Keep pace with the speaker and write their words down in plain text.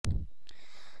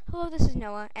Hello, this is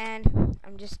Noah, and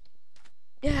I'm just...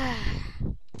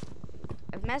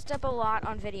 I've messed up a lot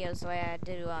on videos, so I had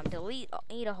to delete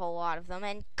a whole lot of them,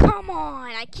 and come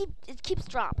on! It keeps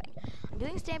dropping. I'm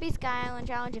doing Stampys Sky Island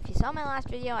Challenge. If you saw my last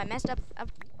video, I messed up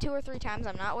 2 or 3 times.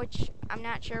 I'm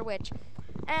not sure which.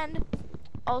 And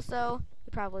also,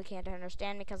 you probably can't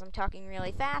understand because I'm talking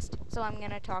really fast, so I'm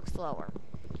gonna talk slower.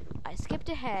 I skipped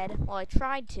ahead, well, I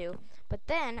tried to, but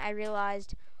then I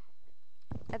realized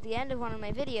at the end of one of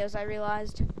my videos, I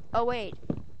realized, oh wait,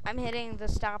 I'm hitting the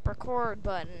stop record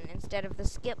button instead of the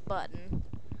skip button.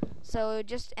 So it would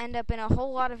just end up in a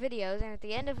whole lot of videos, and at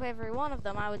the end of every one of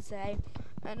them, I would say,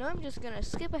 and I'm just gonna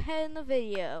skip ahead in the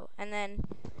video, and then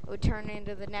it would turn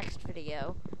into the next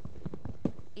video,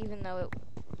 even though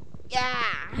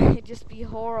it'd just be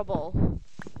horrible.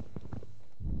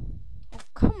 Oh,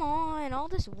 come on, all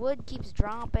this wood keeps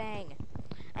dropping.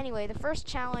 Anyway, the first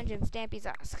challenge in Stampy's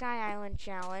Sky Island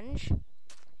Challenge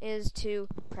is to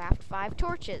craft 5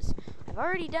 torches. I've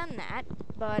already done that,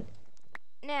 but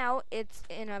now it's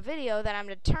in a video that I'm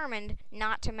determined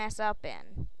not to mess up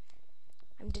in.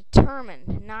 I'm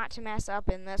determined not to mess up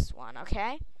in this one,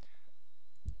 okay?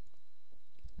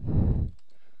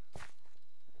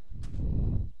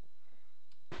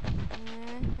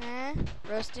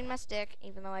 Roasting my stick,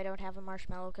 even though I don't have a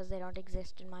marshmallow because they don't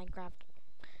exist in Minecraft.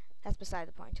 That's beside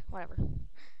the point. Whatever.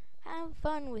 Have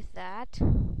fun with that.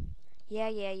 Yeah.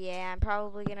 I'm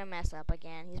probably gonna mess up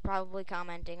again. He's probably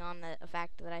commenting on the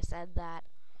fact that I said that.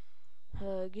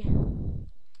 Hug.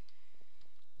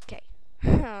 Okay.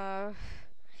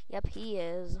 Yep, he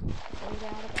is. No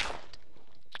doubt about it.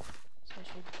 So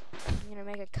I'm gonna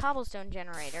make a cobblestone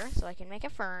generator so I can make a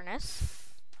furnace.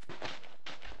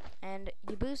 And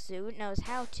Yabusu knows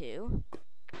how to.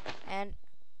 And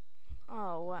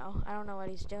oh, wow. I don't know what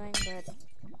he's doing, but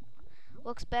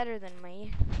looks better than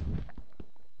me.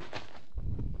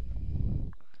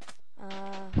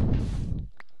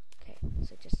 Okay,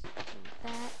 so just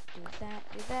do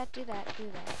that.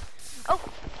 Oh,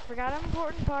 forgot an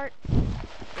important part.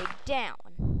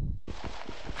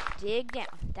 Dig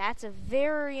down. That's a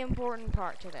very important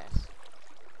part to this.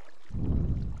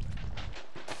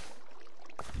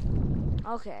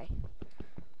 Okay.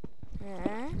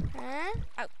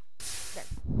 Oh.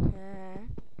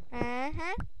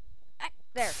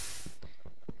 There.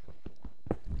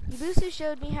 Yabusu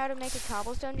showed me how to make a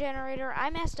cobblestone generator. I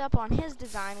messed up on his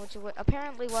design, which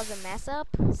apparently was a mess up.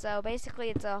 So basically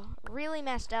it's a really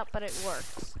messed up, but it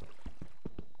works.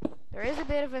 There is a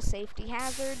bit of a safety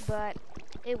hazard, but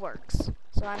it works.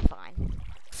 So I'm fine.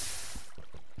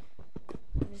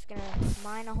 I'm just gonna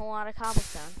mine a whole lot of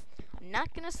cobblestone. I'm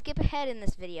not gonna skip ahead in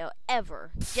this video,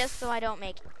 ever. Just so I don't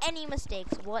make any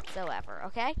mistakes whatsoever,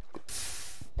 okay?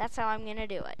 That's how I'm gonna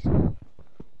do it.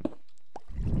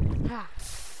 Ha.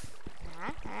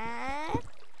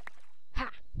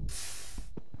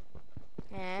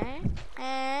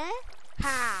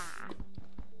 Ha.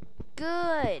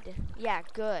 Good. Yeah,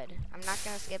 good. I'm not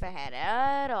gonna skip ahead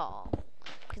at all.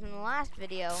 Because in the last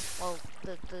video, well,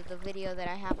 the video that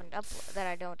I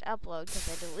don't upload because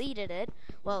I deleted it.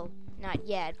 Well, not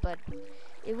yet, but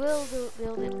it will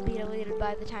be deleted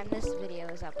by the time this video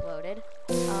is uploaded.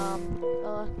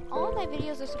 All of my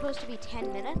videos are supposed to be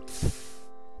 10 minutes.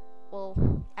 Well,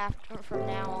 from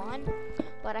now on,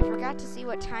 but I forgot to see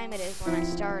what time it is when I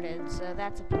started, so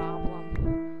that's a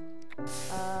problem.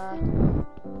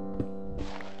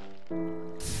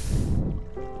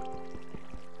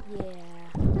 Yeah.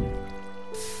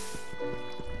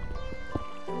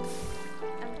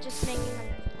 I'm just making them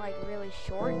like really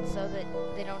short so that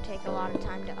they don't take a lot of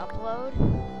time to upload.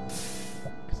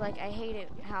 Cause like I hate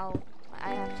it how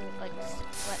I have to like let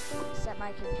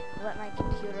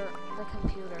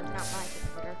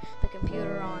the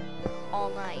computer on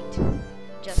all night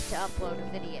just to upload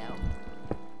a video.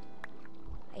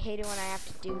 I hate it when I have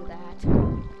to do that. So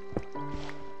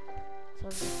I'm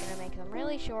just gonna make them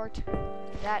really short.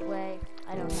 That way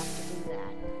I don't have to do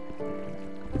that.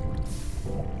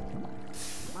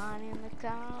 Mining the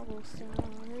cobblestone.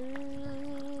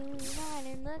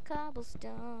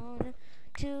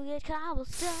 To get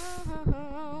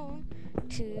cobblestone,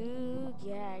 to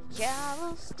get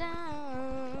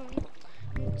cobblestone,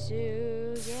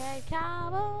 to get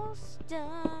cobblestone,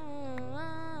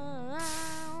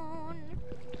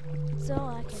 so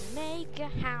I can make a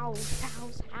house.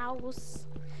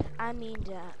 I mean,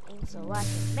 so I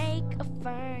can make a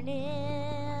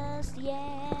furnace,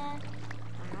 yeah.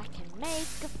 I can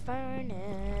make a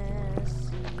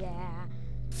furnace, yeah.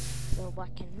 So I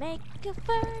can make a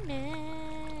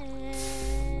furnace.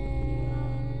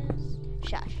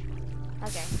 Shush.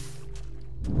 Okay.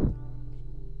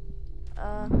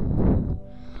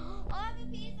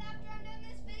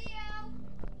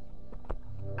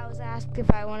 I was asked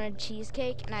if I wanted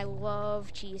cheesecake, and I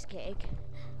love cheesecake.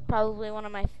 Probably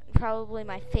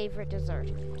my favorite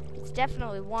dessert. It's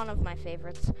definitely one of my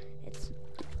favorites. It's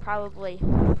probably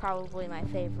my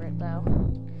favorite though.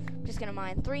 I'm just gonna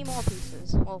mine 3 more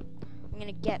pieces. Well, I'm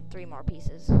gonna get 3 more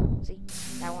pieces. See,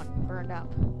 that one burned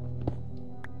up.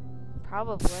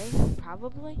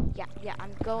 Probably. Yeah,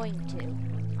 I'm going to.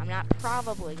 I'm not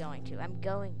probably going to. I'm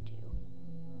going to.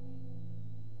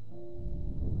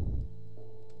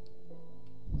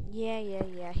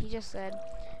 Yeah. He just said,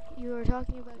 you were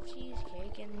talking about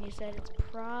cheesecake, and then you said it's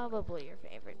probably your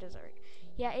favorite dessert.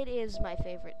 Yeah, it is my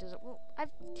favorite dessert. Well, I'm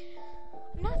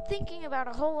not thinking about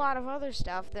a whole lot of other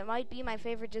stuff that might be my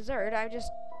favorite dessert. I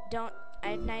just don't,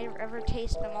 I never ever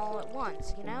taste them all at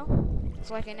once, you know?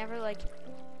 It's like I never, like,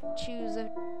 choose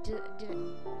a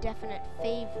definite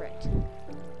favorite.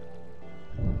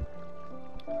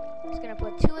 I'm just gonna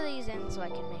put 2 of these in so I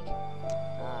can make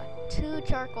 2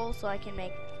 charcoal so I can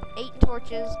make 8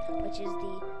 torches, which is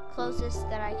the closest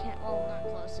that I can, well, not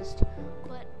closest,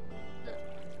 but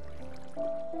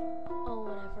oh,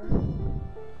 whatever.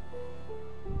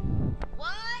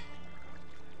 What?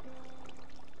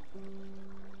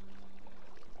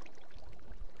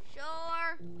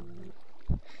 Sure.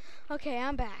 Okay,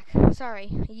 I'm back.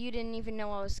 Sorry, you didn't even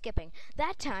know I was skipping.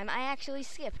 That time, I actually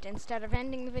skipped instead of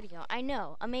ending the video. I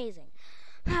know, amazing.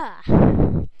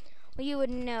 Well, you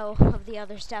wouldn't know of the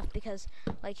other stuff because,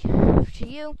 like, to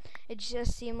you, it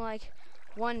just seemed like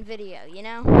one video, you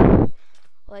know?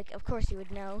 Like, of course you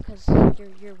would know because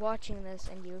you're watching this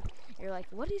and you're like,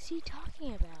 what is he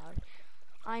talking about?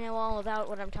 I know all about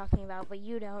what I'm talking about, but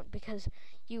you don't because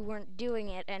you weren't doing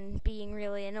it and being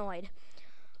really annoyed.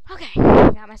 Okay,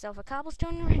 got myself a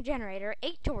cobblestone generator,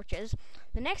 8 torches.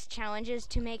 The next challenge is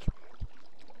to make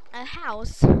a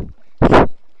house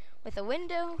with a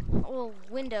window, well,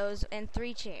 windows, and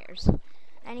 3 chairs.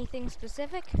 Anything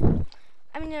specific?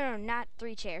 I mean, no, not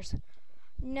 3 chairs.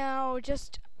 No,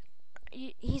 just,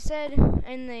 he said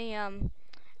in the,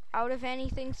 out of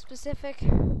anything specific.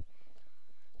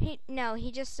 He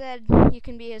just said you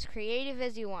can be as creative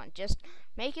as you want. Just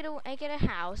make it a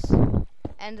house,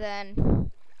 and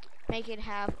then make it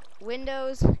have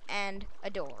windows and a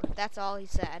door. That's all he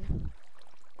said.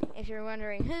 If you're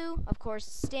wondering who, of course,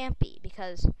 Stampy,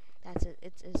 because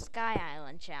it's a Sky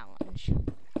Island challenge.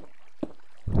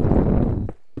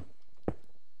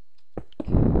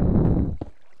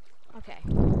 Okay.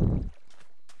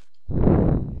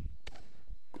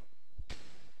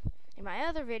 In my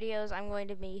other videos, I'm going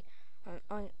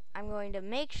to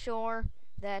make sure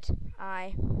that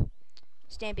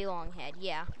Stampy Longhead.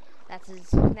 Yeah, that's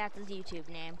his YouTube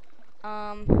name.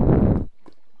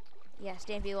 Yeah,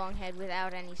 Stampy Longhead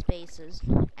without any spaces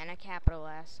and a capital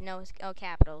S. No,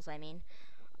 capitals, I mean.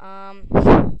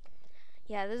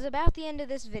 Yeah, this is about the end of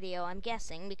this video, I'm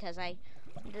guessing, because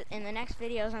in the next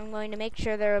videos, I'm going to make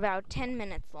sure they're about 10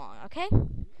 minutes long, okay?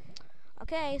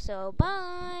 Okay, so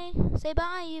bye. Say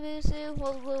bye, Ebusu.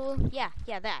 Well, yeah,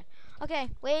 that.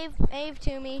 Okay, wave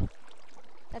to me.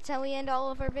 That's how we end all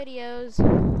of our videos.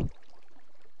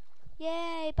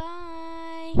 Yay,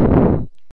 bye.